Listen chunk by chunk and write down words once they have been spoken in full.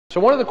So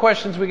one of the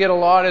questions we get a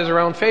lot is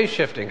around phase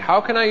shifting. How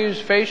can I use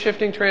phase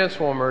shifting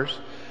transformers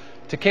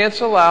to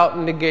cancel out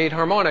and negate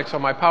harmonics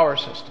on my power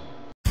system?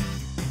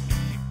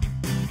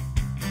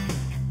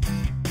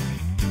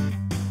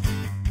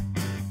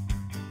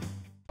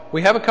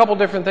 We have a couple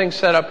different things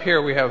set up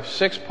here. We have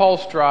 6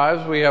 pulse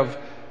drives, we have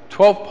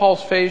 12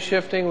 pulse phase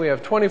shifting, we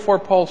have 24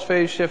 pulse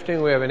phase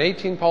shifting, we have an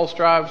 18 pulse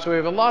drive, so we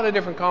have a lot of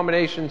different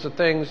combinations of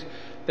things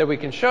that we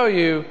can show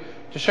you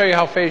to show you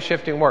how phase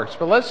shifting works.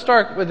 But let's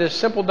start with this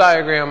simple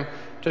diagram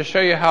to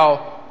show you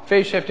how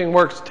phase shifting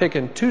works,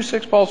 taking 2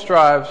 6 pulse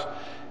drives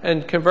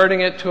and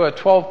converting it to a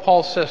 12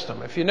 pulse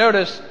system. If you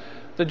notice,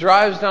 the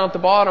drives down at the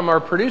bottom are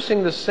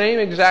producing the same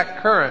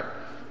exact current.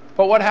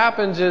 But what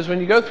happens is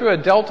when you go through a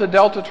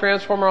delta-delta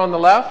transformer on the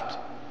left,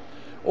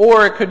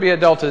 or it could be a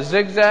delta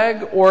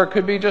zigzag, or it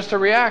could be just a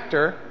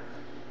reactor,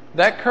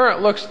 that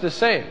current looks the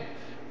same.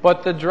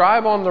 But the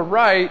drive on the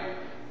right,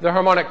 the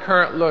harmonic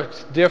current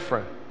looks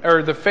different,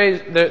 or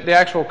the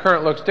actual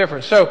current looks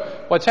different. So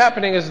what's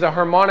happening is the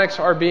harmonics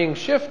are being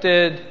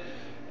shifted,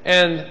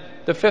 and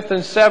the 5th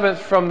and 7th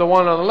from the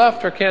one on the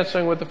left are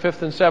canceling with the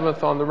 5th and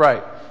 7th on the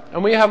right.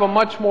 And we have a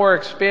much more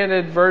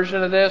expanded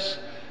version of this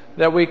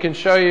that we can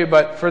show you,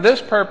 but for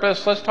this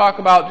purpose, let's talk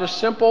about just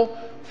simple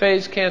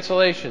phase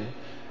cancellation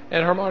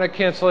and harmonic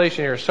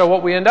cancellation here. So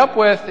what we end up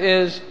with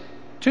is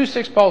 2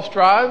 6 pulse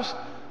drives,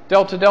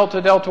 delta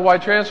delta delta Y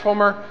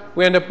transformer.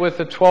 We end up with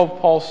a 12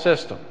 pulse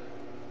system.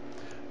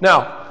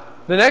 Now,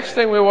 the next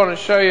thing we want to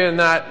show you in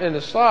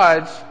the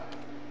slides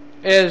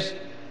is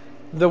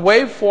the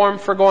waveform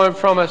for going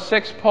from a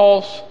 6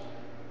 pulse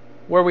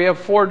where we have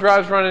 4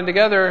 drives running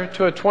together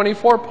to a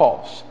 24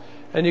 pulse.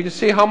 And you can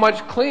see how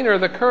much cleaner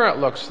the current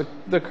looks.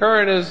 The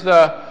current is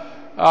the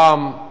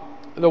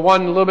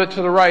one a little bit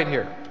to the right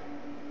here.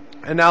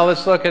 And now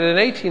let's look at an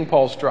 18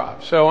 pulse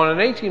drive. So on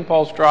an 18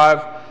 pulse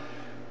drive,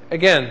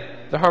 again,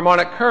 the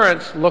harmonic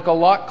currents look a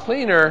lot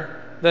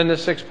cleaner than the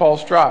 6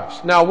 pulse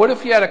drives. Now, what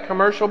if you had a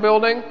commercial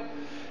building?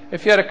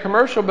 If you had a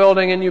commercial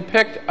building and you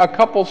picked a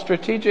couple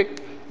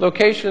strategic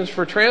locations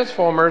for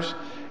transformers,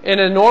 in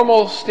a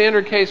normal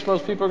standard case,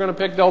 most people are going to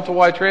pick delta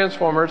Y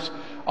transformers.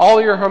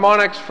 All your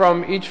harmonics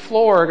from each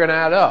floor are going to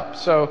add up.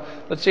 So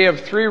let's say you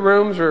have 3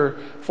 rooms or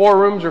 4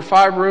 rooms or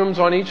 5 rooms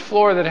on each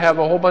floor that have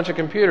a whole bunch of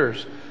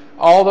computers.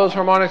 All those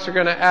harmonics are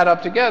going to add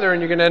up together,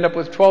 and you're going to end up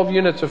with 12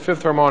 units of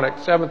 5th harmonic,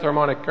 7th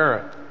harmonic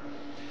current.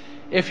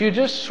 If you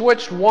just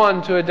switched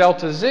one to a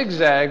delta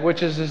zigzag,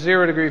 which is a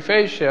 0 degree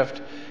phase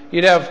shift,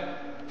 you'd have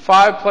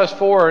 5 plus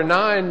 4 or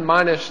 9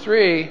 minus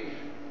 3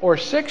 or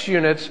 6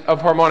 units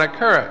of harmonic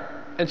current.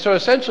 And so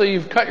essentially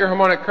you've cut your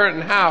harmonic current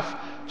in half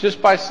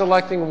just by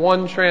selecting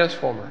one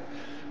transformer.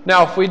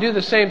 Now, if we do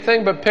the same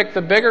thing but pick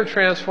the bigger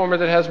transformer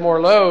that has more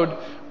load,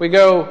 we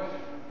go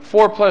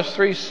 4 plus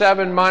 3,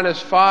 7 minus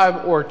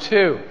 5 or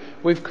 2.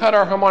 We've cut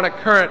our harmonic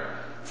current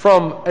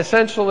from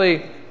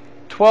essentially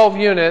 12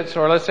 units,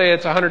 or let's say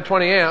it's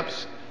 120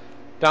 amps,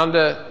 down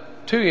to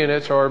 2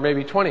 units or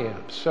maybe 20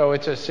 amps. So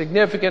it's a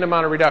significant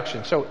amount of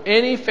reduction. So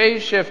any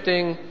phase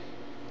shifting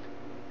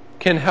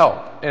can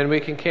help, and we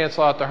can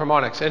cancel out the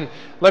harmonics. And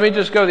let me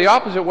just go the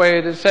opposite way.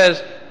 It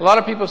says, a lot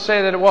of people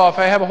say that, well, if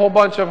I have a whole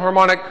bunch of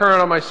harmonic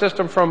current on my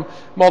system from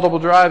multiple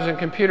drives and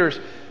computers,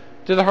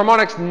 do the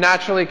harmonics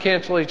naturally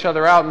cancel each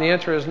other out? And the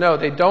answer is no,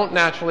 they don't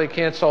naturally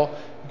cancel,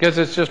 because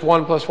it's just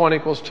 1 plus 1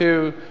 equals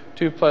 2,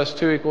 2 plus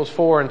 2 equals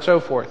 4, and so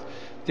forth.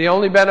 The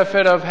only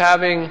benefit of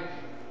having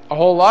a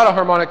whole lot of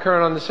harmonic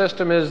current on the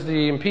system is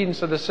the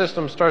impedance of the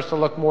system starts to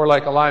look more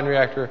like a line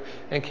reactor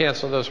and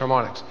cancel those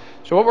harmonics.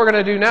 So what we're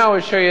going to do now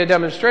is show you a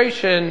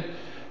demonstration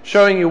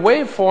showing you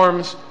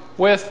waveforms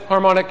with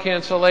harmonic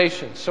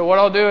cancellation. So what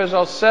I'll do is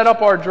I'll set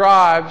up our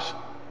drives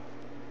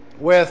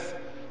with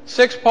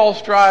 6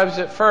 pulse drives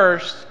at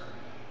first,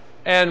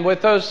 and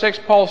with those 6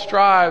 pulse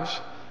drives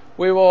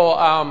we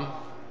will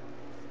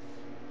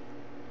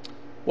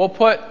we'll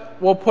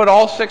put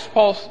all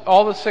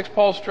the 6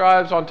 pulse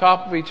drives on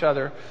top of each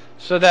other,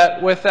 so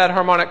that with that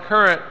harmonic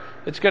current,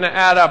 it's going to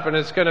add up, and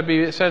it's going to be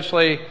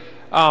essentially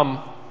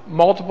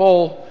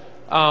multiple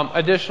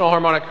additional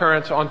harmonic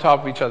currents on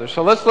top of each other.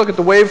 So let's look at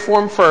the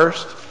waveform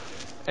first,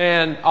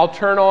 and I'll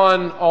turn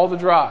on all the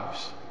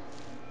drives.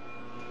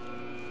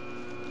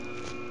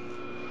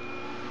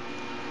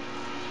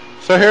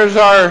 So here's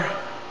our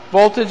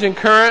voltage and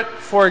current,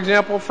 for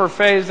example, for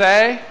phase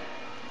A,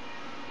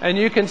 and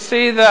you can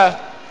see the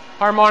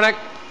harmonic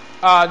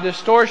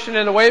distortion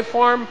in the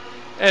waveform.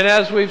 And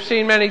as we've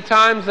seen many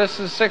times, this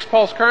is 6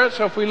 pulse current.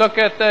 So if we look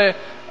at the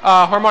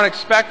harmonic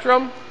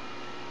spectrum,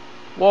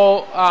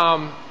 we'll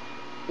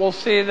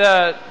see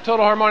the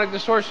total harmonic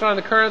distortion on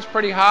the current is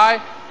pretty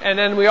high. And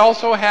then we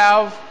also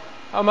have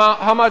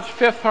how much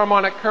 5th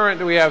harmonic current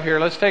do we have here?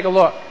 Let's take a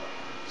look.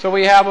 So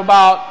we have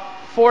about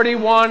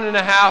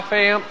 41.5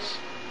 amps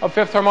of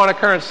 5th harmonic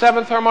current.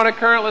 7th harmonic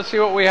current, let's see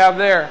what we have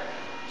there.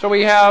 So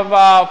we have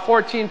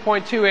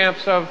 14.2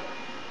 amps of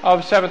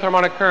 7th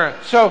harmonic current.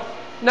 So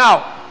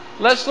now,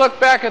 let's look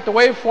back at the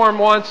waveform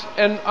once,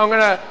 and I'm going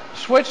to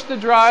switch the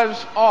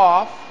drives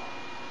off.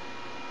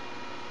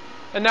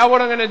 And now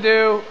what I'm going to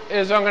do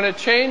is I'm going to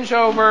change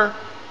over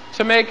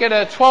to make it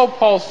a 12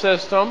 pulse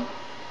system.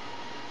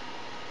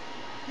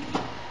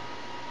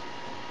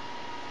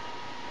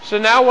 So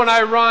now when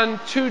I run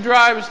two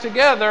drives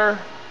together,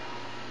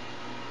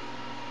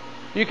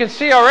 you can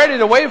see already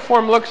the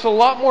waveform looks a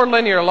lot more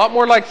linear, a lot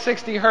more like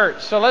 60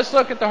 hertz. So let's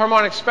look at the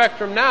harmonic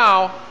spectrum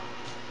now.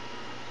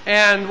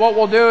 And what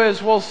we'll do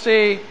is we'll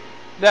see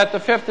that the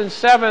 5th and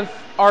 7th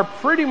are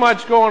pretty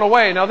much going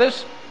away. Now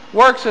this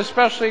works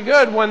especially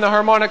good when the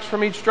harmonics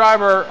from each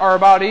driver are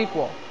about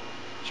equal.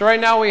 So right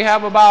now we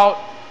have about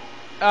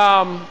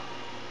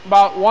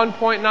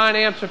 1.9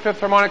 amps of 5th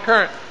harmonic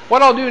current.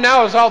 What I'll do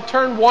now is I'll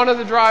turn one of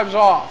the drives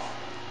off.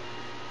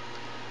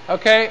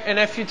 Okay, and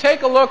if you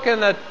take a look in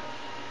the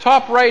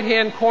top right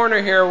hand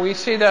corner here, we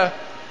see the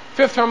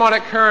 5th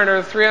harmonic current, or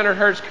the 300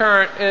 hertz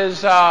current,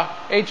 is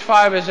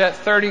H5 is at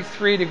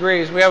 33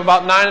 degrees. We have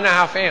about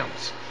 9.5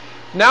 amps.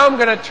 Now I'm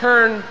going to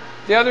turn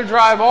the other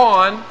drive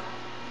on,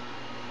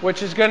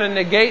 which is going to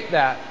negate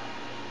that.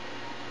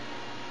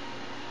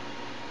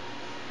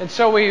 And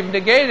so we've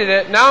negated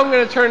it. Now I'm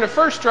going to turn the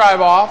first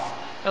drive off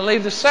and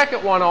leave the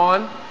second one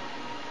on.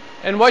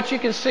 And what you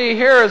can see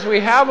here is we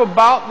have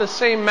about the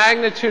same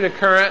magnitude of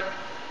current.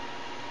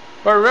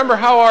 But remember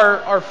how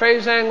our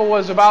phase angle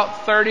was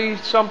about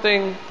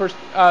 30-something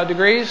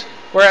degrees?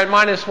 We're at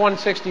minus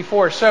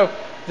 164. So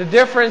the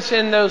difference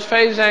in those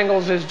phase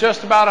angles is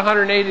just about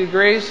 180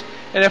 degrees.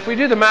 And if we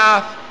do the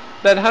math,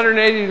 that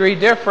 180-degree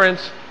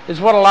difference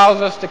is what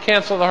allows us to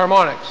cancel the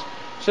harmonics.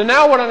 So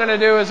now what I'm going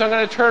to do is I'm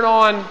going to turn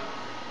on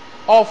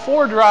all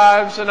four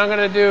drives, and I'm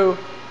going to do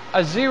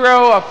a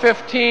 0, a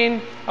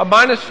 15, a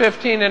minus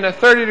 15, and a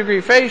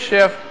 30-degree phase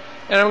shift.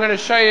 And I'm going to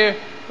show you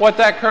what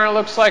that current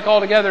looks like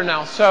all together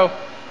now. So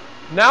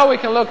now we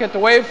can look at the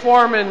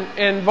waveform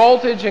in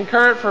voltage and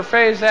current for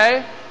phase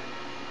A.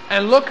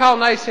 And look how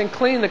nice and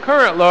clean the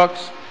current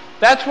looks.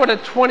 That's what a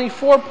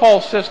 24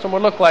 pulse system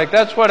would look like.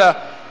 That's what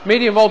a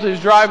medium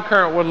voltage drive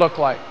current would look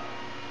like.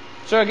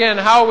 So again,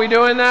 how are we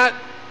doing that?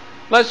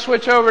 Let's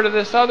switch over to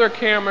this other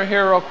camera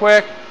here real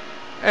quick.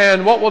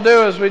 And what we'll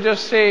do is we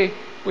just see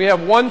we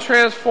have one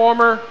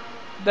transformer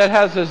that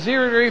has a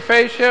 0-degree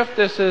phase shift.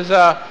 This is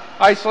a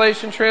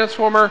isolation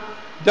transformer,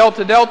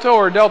 delta delta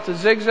or delta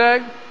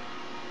zigzag.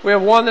 We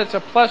have one that's a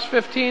plus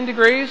 15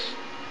 degrees.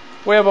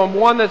 We have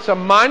one that's a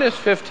minus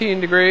 15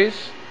 degrees.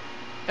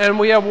 And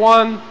we have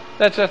one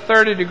that's a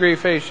 30-degree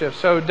phase shift.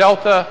 So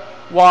delta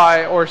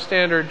Y, or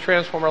standard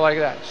transformer like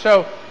that.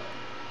 So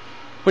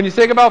when you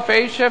think about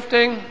phase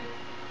shifting,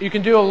 you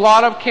can do a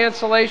lot of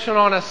cancellation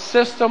on a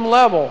system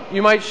level.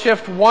 You might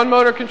shift one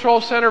motor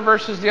control center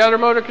versus the other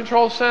motor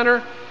control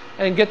center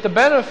and get the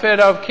benefit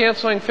of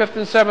canceling 5th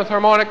and 7th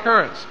harmonic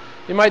currents.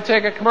 You might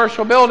take a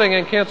commercial building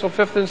and cancel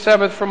 5th and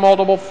 7th from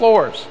multiple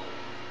floors.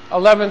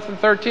 11th and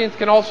 13th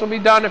can also be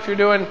done if you're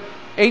doing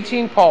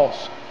 18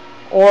 pulse.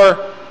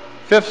 Or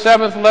 5th,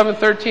 7th, 11th,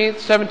 13th,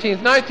 17th,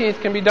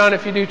 19th can be done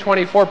if you do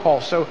 24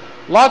 pulse. So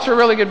lots of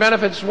really good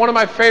benefits. One of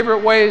my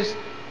favorite ways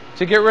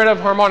to get rid of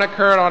harmonic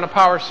current on a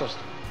power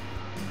system.